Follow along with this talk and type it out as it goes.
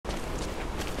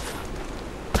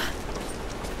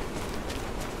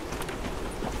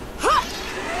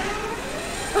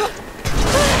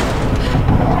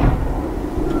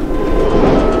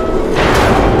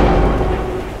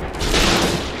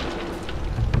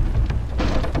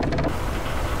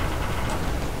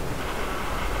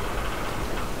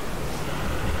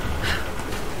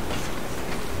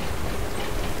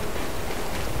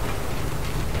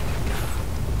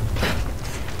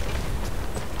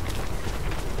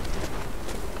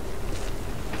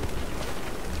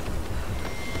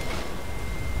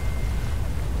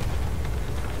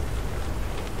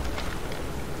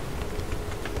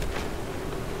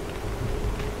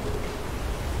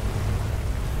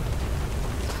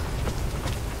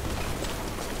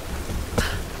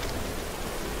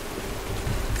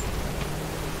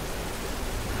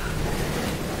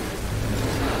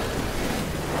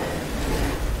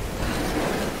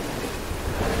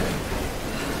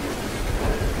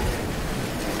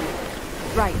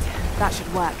Right, that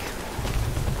should work.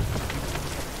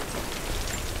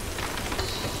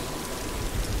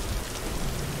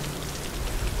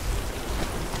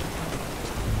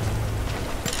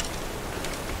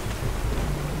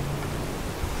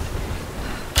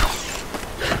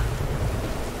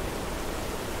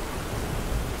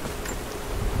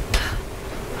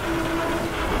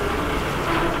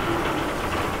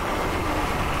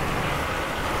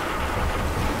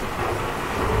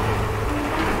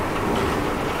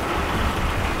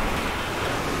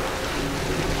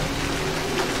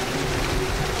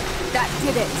 That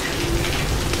did it.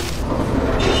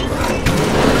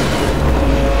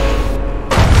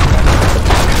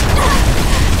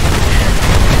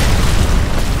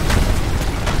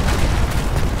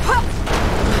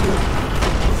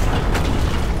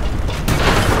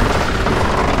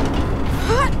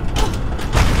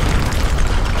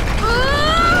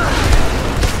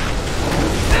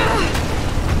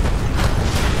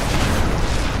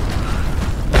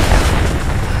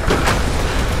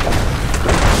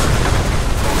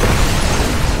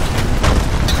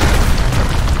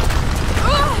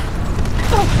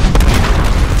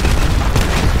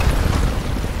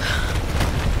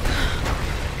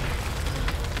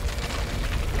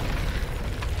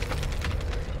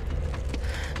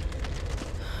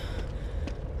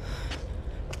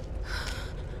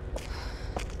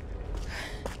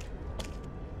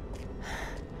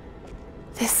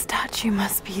 This statue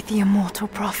must be the immortal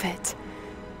prophet.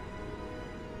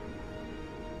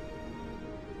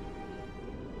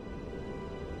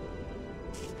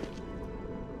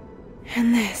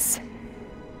 And this,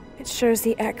 it shows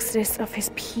the exodus of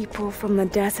his people from the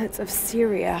deserts of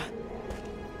Syria.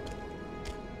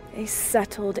 They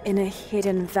settled in a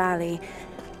hidden valley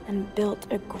and built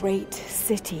a great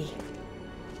city.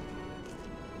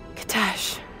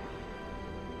 Katash.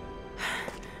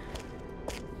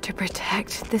 To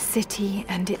protect the city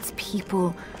and its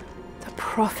people, the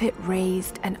prophet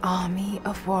raised an army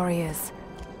of warriors.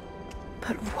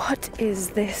 But what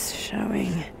is this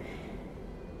showing?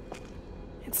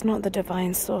 It's not the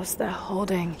divine source they're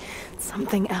holding.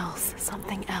 Something else,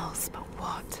 but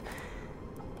what?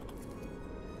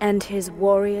 And his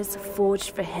warriors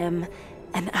forged for him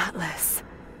an atlas,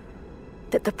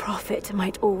 that the prophet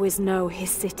might always know his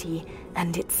city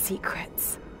and its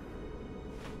secrets.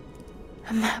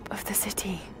 A map of the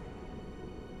city.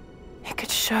 It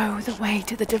could show the way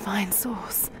to the divine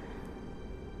source.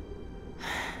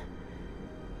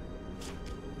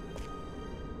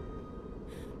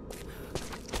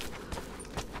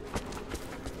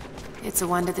 It's a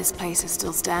wonder this place is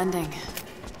still standing.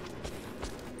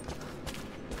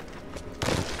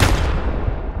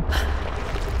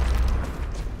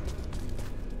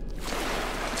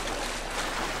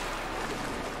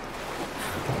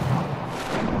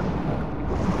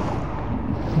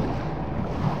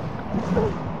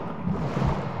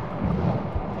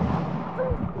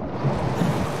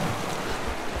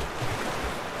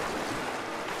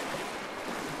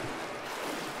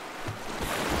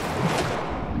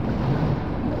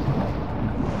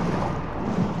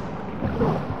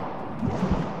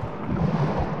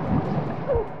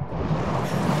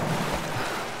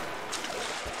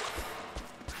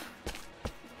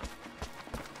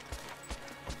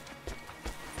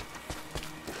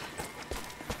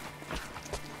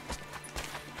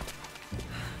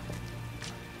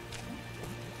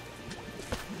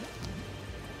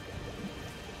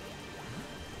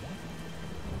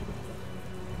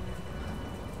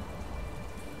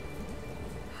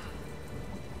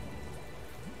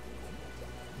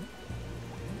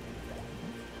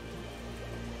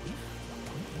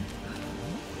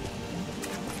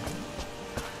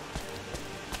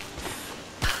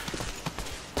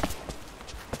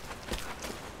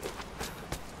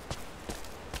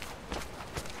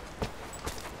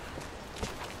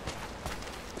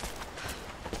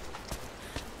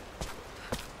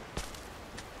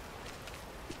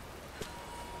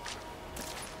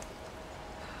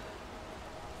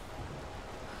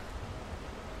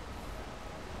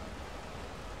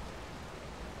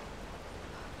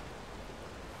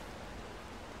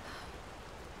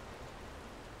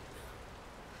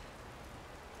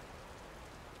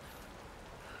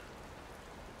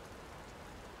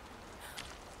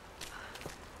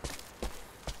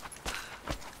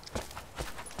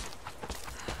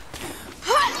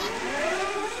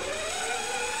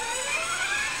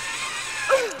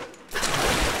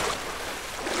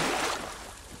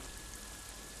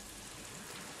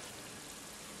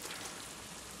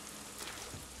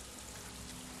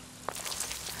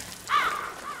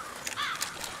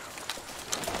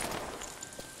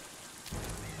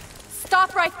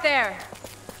 Stop right there!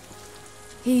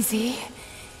 Easy.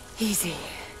 Easy.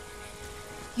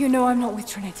 You know I'm not with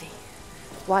Trinity.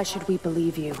 Why should we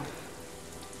believe you?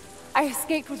 I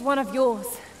escaped with one of yours.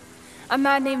 A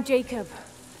man named Jacob.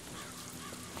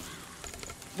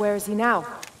 Where is he now?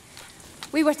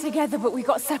 We were together, but we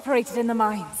got separated in the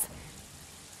mines.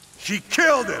 She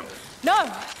killed him!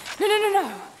 No!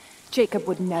 No! Jacob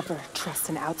would never trust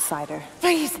an outsider.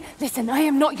 Please, listen, I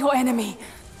am not your enemy.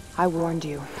 I warned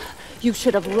you. You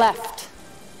should have left.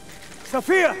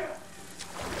 Sophia!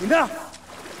 Enough!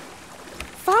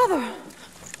 Father!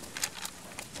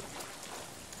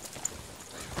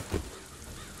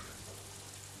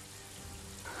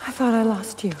 I thought I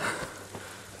lost you.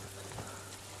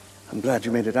 I'm glad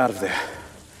you made it out of there.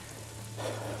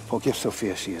 Forgive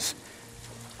Sophia, she is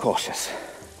cautious.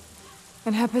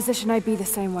 In her position, I'd be the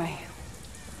same way.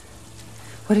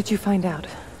 What did you find out?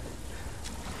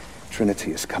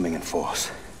 Trinity is coming in force.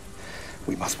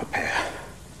 We must prepare.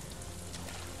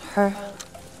 Her?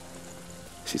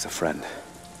 She's a friend.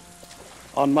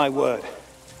 On my word,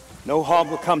 no harm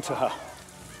will come to her.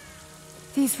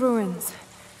 These ruins.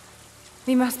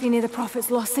 They must be near the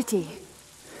Prophet's lost city.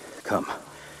 Come.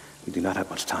 We do not have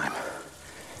much time.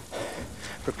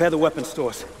 Prepare the weapon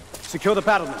stores. Secure the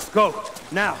battlements. Go!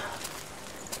 Now!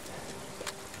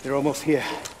 They're almost here.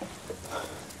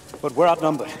 But we're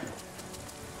outnumbered.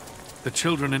 The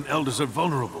children and elders are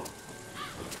vulnerable.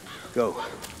 Go.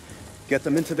 Get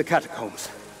them into the catacombs.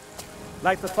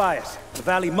 Light the fires. The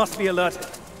valley must be alerted.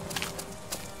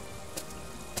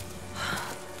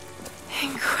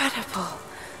 Incredible.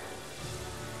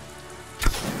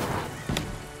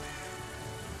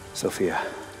 Sophia,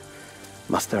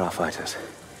 muster our fighters.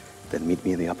 Then meet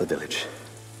me in the upper village.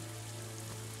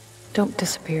 Don't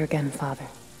disappear again, Father.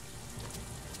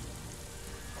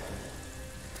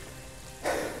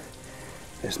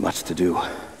 There's much to do.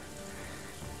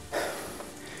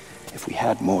 If we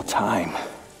had more time.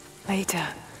 Later.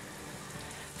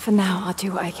 For now, I'll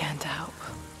do what I can to help.